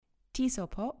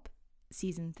TESOL Pop,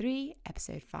 Season 3,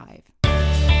 Episode 5.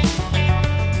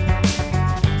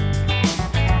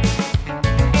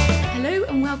 Hello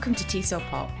and welcome to TESOL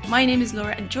Pop. My name is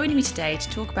Laura and joining me today to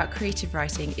talk about creative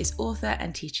writing is author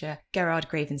and teacher Gerard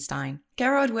Gravenstein.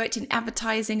 Gerard worked in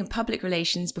advertising and public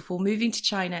relations before moving to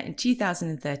China in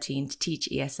 2013 to teach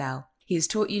ESL. He has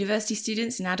taught university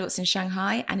students and adults in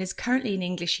Shanghai and is currently an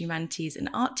English humanities and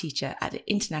art teacher at an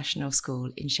international school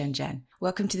in Shenzhen.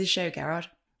 Welcome to the show, Gerard.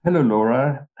 Hello,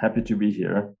 Laura. Happy to be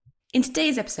here. In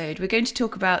today's episode, we're going to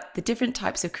talk about the different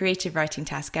types of creative writing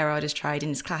tasks Gerard has tried in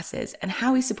his classes and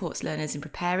how he supports learners in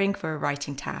preparing for a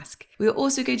writing task. We are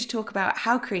also going to talk about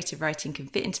how creative writing can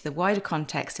fit into the wider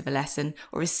context of a lesson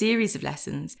or a series of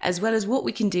lessons, as well as what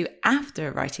we can do after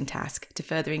a writing task to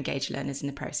further engage learners in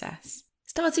the process.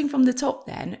 Starting from the top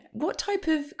then, what type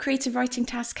of creative writing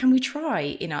task can we try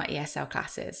in our ESL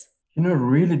classes?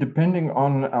 Really depending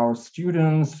on our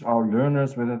students, our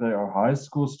learners, whether they are high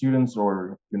school students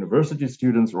or university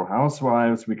students or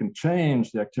housewives, we can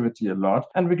change the activity a lot.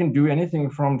 And we can do anything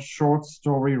from short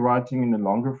story writing in a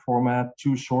longer format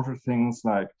to shorter things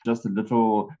like just a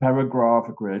little paragraph,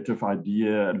 a creative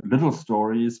idea, little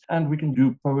stories. And we can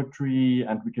do poetry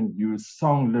and we can use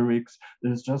song lyrics.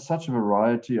 There's just such a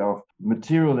variety of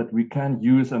material that we can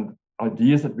use and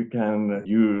ideas that we can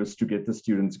use to get the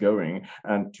students going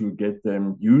and to get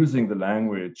them using the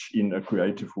language in a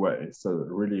creative way. So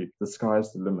really, the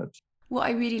sky's the limit. What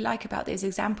I really like about those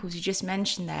examples you just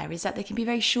mentioned there is that they can be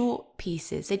very short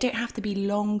pieces. They don't have to be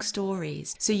long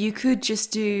stories. So you could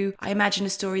just do, I imagine, a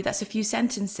story that's a few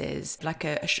sentences, like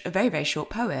a very, very short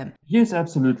poem. Yes,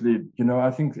 absolutely.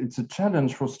 I think it's a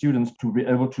challenge for students to be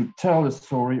able to tell a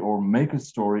story or make a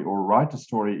story or write a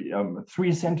story,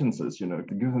 3 sentences, to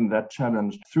give them that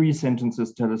challenge. 3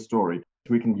 sentences, tell a story.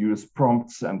 We can use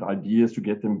prompts and ideas to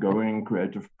get them going,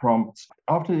 creative prompts.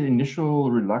 After the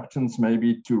initial reluctance,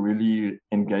 maybe to really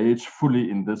engage fully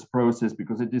in this process,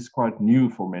 because it is quite new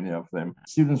for many of them,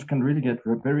 students can really get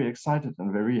very excited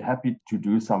and very happy to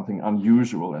do something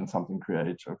unusual and something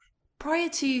creative. Prior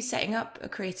to setting up a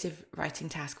creative writing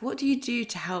task, what do you do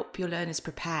to help your learners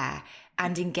prepare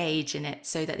and engage in it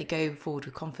so that they go forward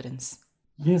with confidence?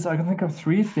 Yes, I can think of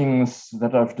 3 things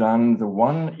that I've done. The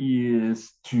one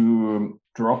is to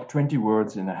drop 20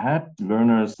 words in a hat.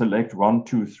 Learners select 1,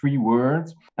 2, 3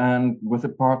 words, and with a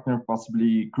partner,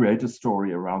 possibly create a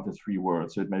story around the 3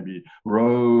 words. So it may be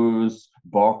rose,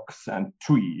 box, and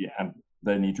tree, and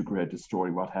they need to create a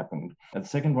story, what happened. And the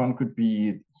second one could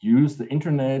be use the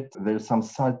internet. There's some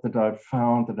site that I've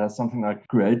found that has something like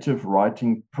creative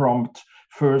writing prompt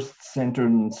first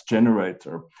sentence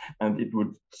generator, and it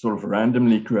would sort of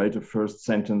randomly create a first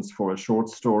sentence for a short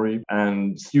story,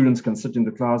 and students can sit in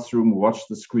the classroom, watch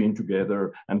the screen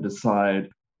together and decide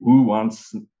who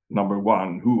wants number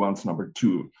 1, who wants number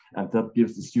 2, and that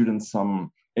gives the students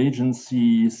some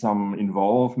agency, some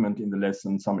involvement in the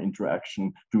lesson, some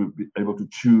interaction to be able to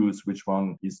choose which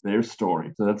one is their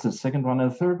story. So that's the second one.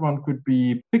 And the third one could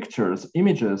be pictures,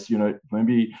 images,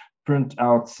 maybe print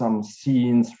out some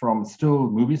scenes from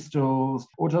movie stills,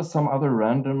 or just some other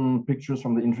random pictures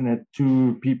from the internet,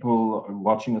 2 people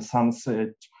watching a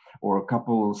sunset, or a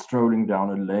couple strolling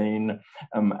down a lane,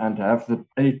 and have the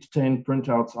 8-10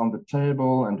 printouts on the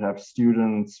table and have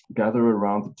students gather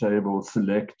around the table,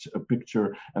 select a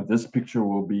picture, and this picture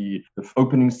will be the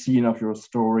opening scene of your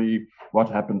story, what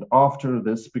happened after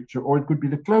this picture, or it could be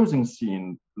the closing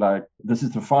scene, like this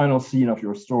is the final scene of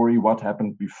your story, what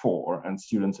happened before, and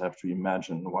students have to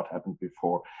imagine what happened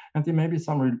before. And there may be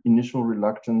some initial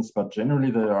reluctance, but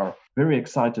generally they are very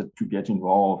excited to get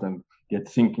involved and get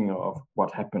thinking of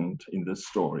what happened in this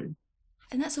story.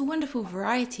 And that's a wonderful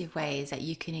variety of ways that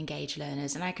you can engage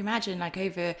learners. And I can imagine,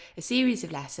 over a series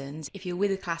of lessons, if you're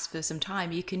with a class for some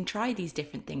time, you can try these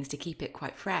different things to keep it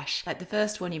quite fresh. Like the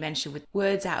first one you mentioned with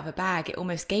words out of a bag, it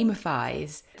almost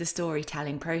gamifies the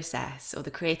storytelling process or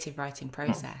the creative writing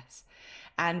process.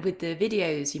 And with the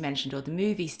videos you mentioned or the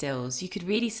movie stills, you could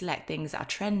really select things that are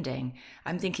trending.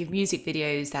 I'm thinking of music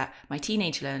videos that my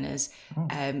teenage learners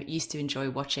used to enjoy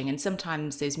watching. And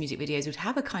sometimes those music videos would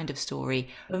have a kind of story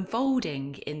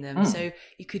unfolding in them. So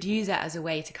you could use that as a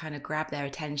way to kind of grab their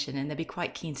attention, and they'd be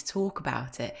quite keen to talk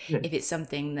about it if it's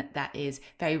something that is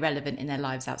very relevant in their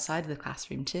lives outside of the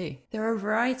classroom too. There are a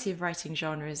variety of writing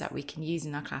genres that we can use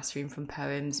in our classroom, from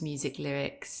poems, music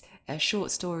lyrics,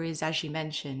 short stories, as you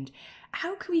mentioned.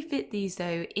 How can we fit these,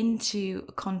 though, into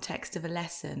a context of a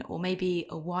lesson, or maybe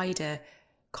a wider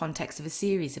context of a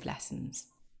series of lessons?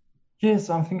 Yes,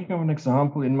 I'm thinking of an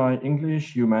example. In my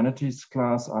English humanities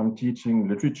class, I'm teaching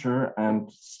literature,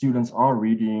 and students are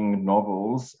reading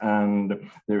novels, and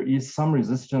there is some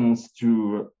resistance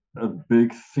to a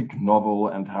big, thick novel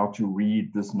and how to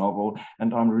read this novel.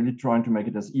 And I'm really trying to make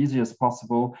it as easy as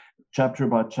possible, chapter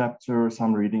by chapter,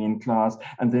 some reading in class.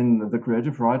 And then the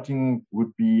creative writing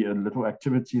would be a little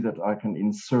activity that I can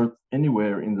insert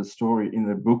anywhere in the story. In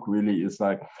the book, really, is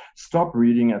like stop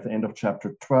reading at the end of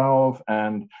chapter 12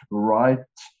 and write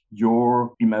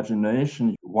your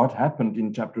imagination, what happened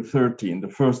in chapter 13, the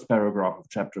first paragraph of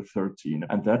chapter 13.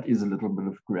 And that is a little bit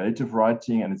of creative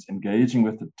writing, and it's engaging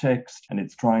with the text, and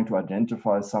it's trying to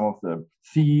identify some of the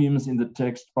themes in the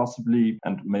text, possibly,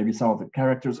 and maybe some of the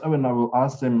characters. Oh, and I will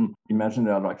ask them, imagine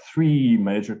there are like 3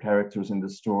 major characters in the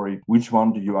story. Which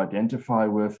one do you identify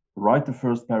with? Write the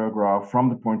first paragraph from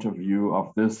the point of view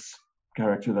of this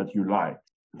character that you like.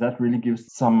 That really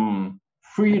gives some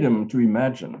freedom to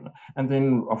imagine. And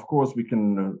then, of course, we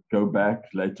can go back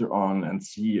later on and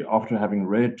see, after having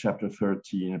read chapter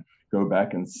 13, go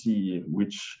back and see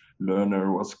which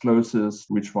learner was closest,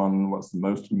 which one was the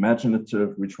most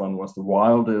imaginative, which one was the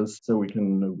wildest. So we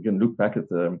can look back at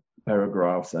the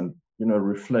paragraphs and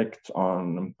reflect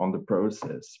on the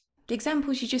process. The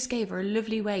examples you just gave are a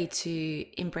lovely way to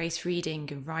embrace reading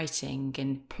and writing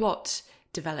and plot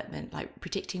development, like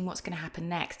predicting what's going to happen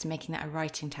next, making that a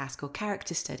writing task, or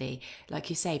character study, like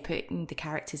you say, putting the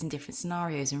characters in different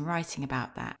scenarios and writing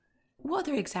about that. What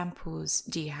other examples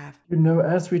do you have?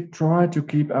 As we try to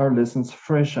keep our lessons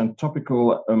fresh and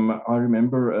topical, I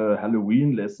remember a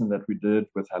Halloween lesson that we did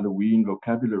with Halloween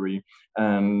vocabulary,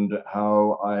 and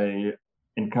how I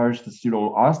encouraged the student,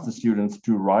 or asked the students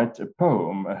to write a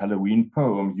poem, a Halloween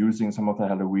poem, using some of the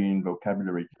Halloween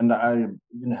vocabulary. And I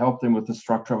helped them with the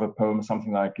structure of a poem,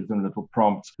 something like, give them a little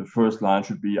prompt. The first line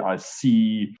should be, I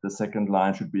see. The second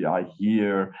line should be, I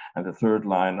hear. And the third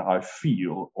line, I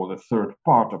feel, or the third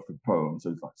part of the poem.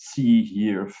 So it's like see,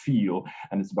 hear, feel.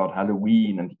 And it's about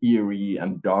Halloween and eerie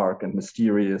and dark and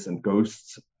mysterious and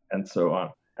ghosts and so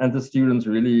on. And the students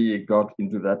really got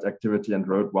into that activity and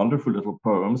wrote wonderful little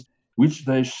poems, which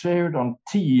they shared on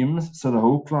Teams, so the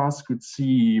whole class could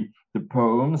see the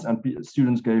poems, and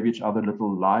students gave each other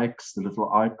little likes, the little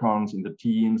icons in the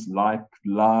Teams, like,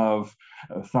 love,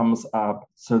 thumbs up.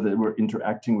 So they were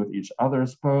interacting with each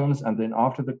other's poems. And then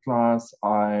after the class,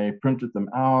 I printed them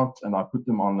out and I put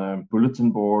them on a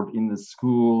bulletin board in the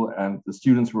school, and the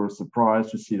students were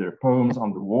surprised to see their poems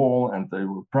on the wall, and they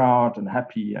were proud and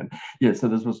happy. And yeah, so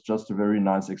this was just a very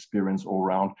nice experience all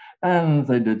around. And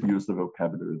they did use the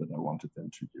vocabulary that I wanted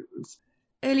them to use.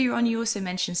 Earlier on, you also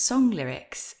mentioned song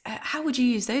lyrics. How would you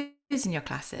use those in your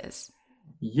classes?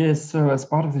 Yes, so as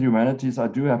part of the humanities, I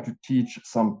do have to teach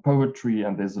some poetry,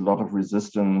 and there's a lot of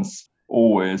resistance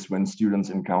always when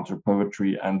students encounter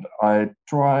poetry. And I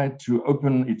try to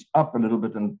open it up a little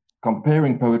bit and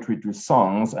comparing poetry to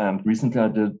songs. And recently I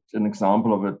did an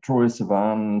example of a Troye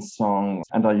Sivan song,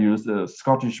 and I used a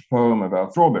Scottish poem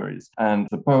about strawberries, and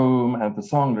the poem and the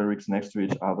song lyrics next to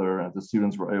each other, and the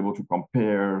students were able to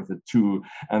compare the two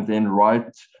and then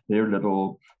write their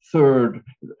little third,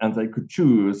 and they could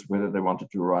choose whether they wanted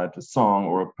to write a song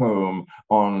or a poem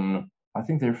on, I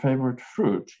think, their favorite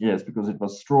fruit. Yes, because it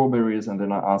was strawberries. And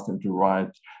then I asked them to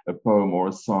write a poem or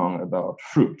a song about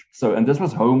fruit. So, and this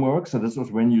was homework. So this was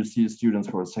when you see students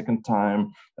for a second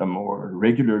time, or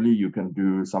regularly, you can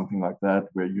do something like that,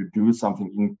 where you do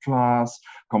something in class,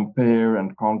 compare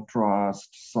and contrast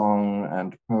song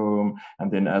and poem.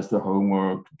 And then as the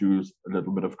homework, do a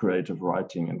little bit of creative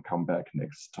writing and come back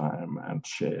next time and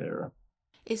share.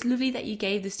 It's lovely that you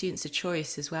gave the students a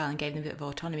choice as well and gave them a bit of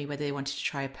autonomy, whether they wanted to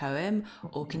try a poem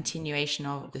or continuation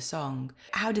of the song.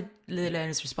 How did the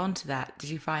learners respond to that? Did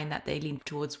you find that they leaned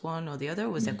towards one or the other, or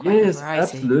was there quite a variety?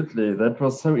 Yes, absolutely. That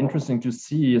was so interesting to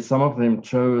see. Some of them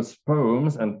chose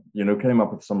poems and, came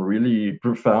up with some really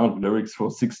profound lyrics for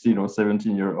 16 or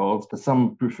 17-year-olds.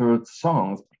 Some preferred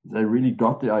songs. They really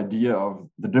got the idea of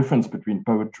the difference between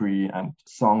poetry and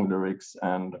song lyrics,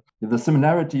 and the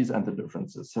similarities and the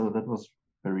differences. So that was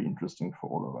very interesting for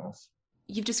all of us.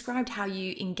 You've described how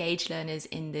you engage learners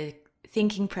in the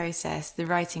thinking process, the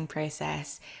writing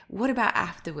process. What about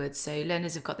afterwards? So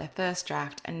learners have got their first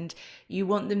draft and you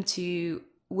want them to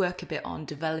work a bit on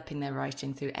developing their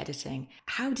writing through editing.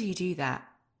 How do you do that?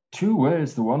 2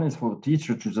 ways. The one is for the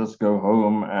teacher to just go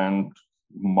home and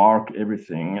mark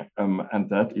everything, and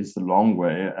that is the long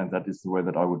way, and that is the way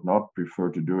that I would not prefer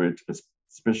to do it,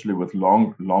 especially with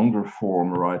longer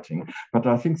form writing. But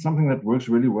I think something that works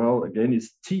really well, again,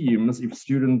 is Teams. If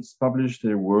students publish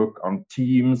their work on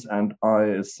Teams and I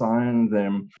assign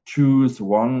them, choose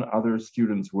one other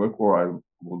student's work, or I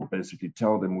will basically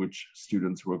tell them which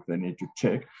students' work they need to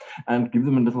check, and give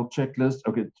them a little checklist.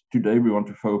 Okay, today we want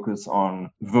to focus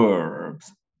on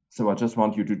verbs. So I just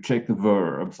want you to check the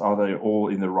verbs. Are they all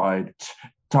in the right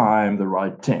time, the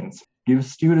right tense. Give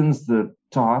students the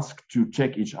task to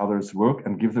check each other's work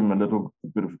and give them a little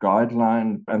bit of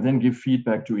guideline, and then give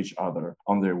feedback to each other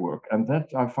on their work. And that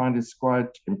I find is quite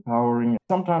empowering.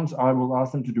 Sometimes I will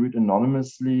ask them to do it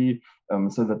anonymously,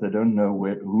 so that they don't know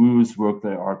whose work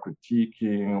they are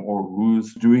critiquing or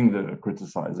who's doing the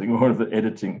criticizing or the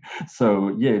editing.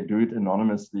 So yeah, do it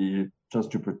anonymously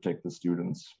just to protect the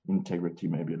students' integrity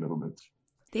maybe a little bit.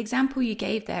 The example you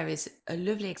gave there is a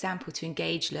lovely example to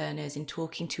engage learners in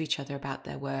talking to each other about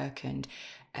their work and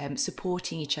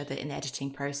supporting each other in the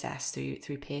editing process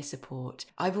through peer support.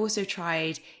 I've also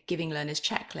tried giving learners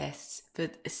checklists for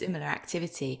a similar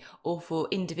activity, or for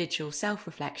individual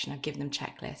self-reflection, I've given them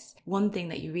checklists. One thing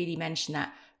that you really mentioned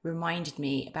that reminded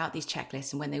me about these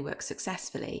checklists and when they work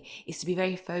successfully is to be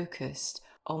very focused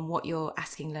on what you're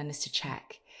asking learners to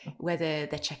check. Whether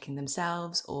they're checking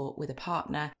themselves or with a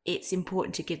partner, it's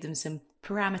important to give them some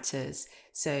parameters.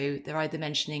 So they're either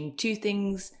mentioning 2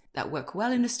 things that work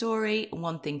well in a story and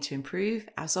 1 thing to improve,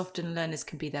 as often learners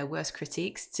can be their worst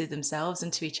critiques to themselves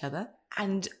and to each other.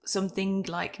 And something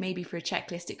like, maybe for a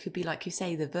checklist, it could be like you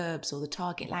say, the verbs or the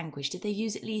target language. Did they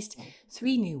use at least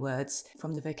 3 new words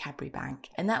from the vocabulary bank?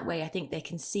 And that way, I think they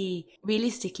can see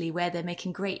realistically where they're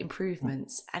making great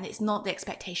improvements. And it's not the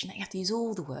expectation that you have to use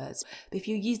all the words. But if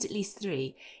you used at least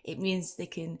 3, it means they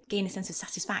can gain a sense of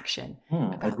satisfaction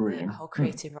about the whole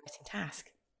creative writing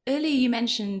task. Earlier, you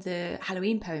mentioned the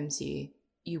Halloween poems you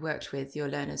worked with your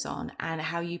learners on, and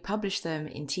how you published them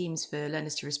in teams for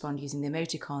learners to respond using the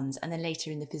emoticons, and then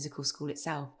later in the physical school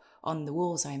itself on the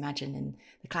walls, I imagine, in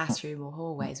the classroom or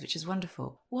hallways, which is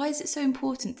wonderful. Why is it so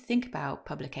important to think about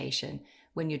publication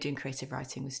when you're doing creative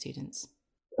writing with students?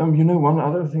 One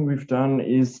other thing we've done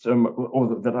is,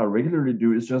 or that I regularly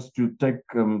do, is just to take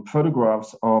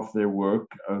photographs of their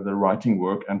work, their writing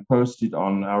work, and post it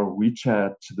on our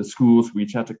WeChat, the school's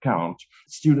WeChat account.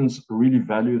 Students really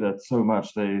value that so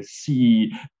much. They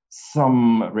see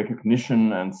some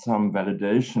recognition and some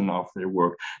validation of their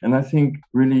work. And I think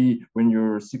really when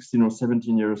you're 16 or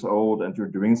 17 years old and you're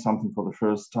doing something for the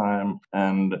first time,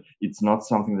 and it's not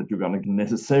something that you're going to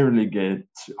necessarily get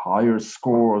higher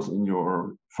scores in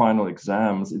your final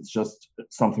exams, it's just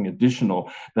something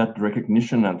additional. That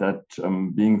recognition and that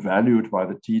being valued by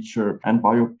the teacher and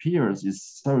by your peers is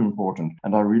so important.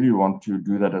 And I really want to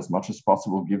do that as much as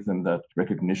possible, give them that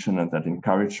recognition and that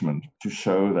encouragement to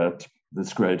show that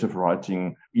this creative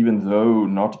writing, even though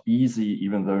not easy,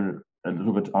 even though a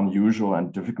little bit unusual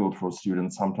and difficult for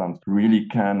students sometimes, really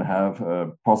can have a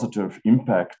positive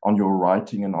impact on your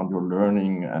writing and on your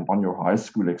learning and on your high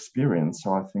school experience.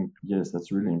 So I think, yes,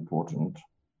 that's really important.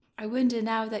 I wonder,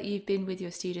 now that you've been with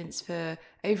your students for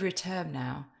over a term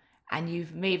now, and you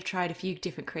may have tried a few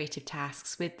different creative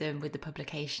tasks with them with the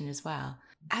publication as well,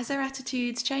 has their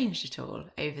attitudes changed at all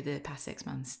over the past 6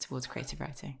 months towards creative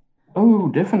writing? Oh,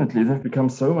 definitely. They've become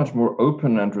so much more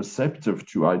open and receptive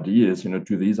to ideas,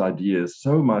 to these ideas,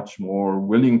 so much more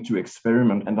willing to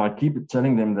experiment. And I keep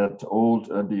telling them that old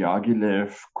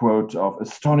Diaghilev quote of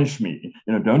astonish me,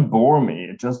 don't bore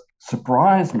me, just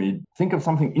surprise me. Think of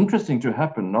something interesting to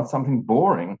happen, not something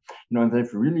boring. And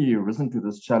they've really risen to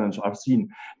this challenge. I've seen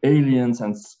aliens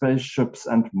and spaceships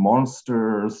and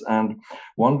monsters and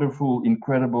wonderful,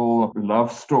 incredible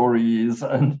love stories,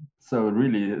 and so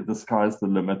really, the sky's the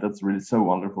limit. That's really so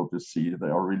wonderful to see. They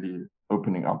are really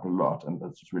opening up a lot, and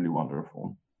that's really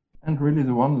wonderful. And really,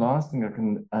 the one last thing I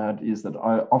can add is that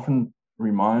I often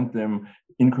remind them,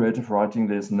 in creative writing,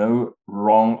 there's no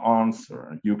wrong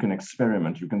answer. You can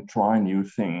experiment. You can try new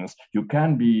things. You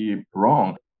can be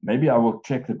wrong. Maybe I will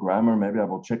check the grammar, maybe I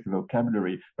will check the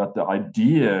vocabulary, but the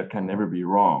idea can never be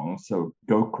wrong. So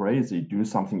go crazy, do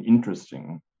something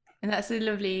interesting. And that's a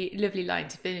lovely, lovely line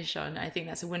to finish on. I think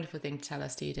that's a wonderful thing to tell our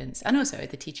students and also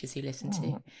the teachers who listen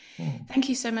to. Thank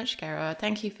you so much, Gerard.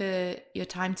 Thank you for your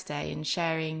time today and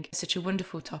sharing such a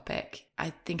wonderful topic.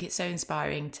 I think it's so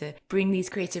inspiring to bring these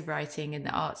creative writing and the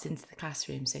arts into the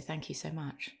classroom. So thank you so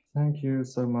much. Thank you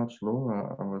so much,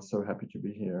 Laura. I was so happy to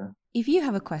be here. If you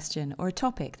have a question or a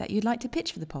topic that you'd like to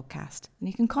pitch for the podcast, then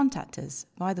you can contact us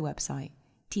via the website,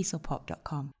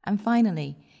 teaselpop.com. And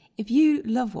finally, if you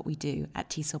love what we do at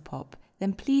TESOL Pop,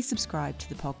 then please subscribe to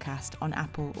the podcast on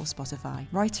Apple or Spotify.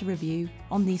 Write a review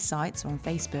on these sites or on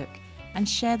Facebook and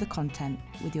share the content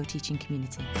with your teaching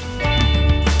community.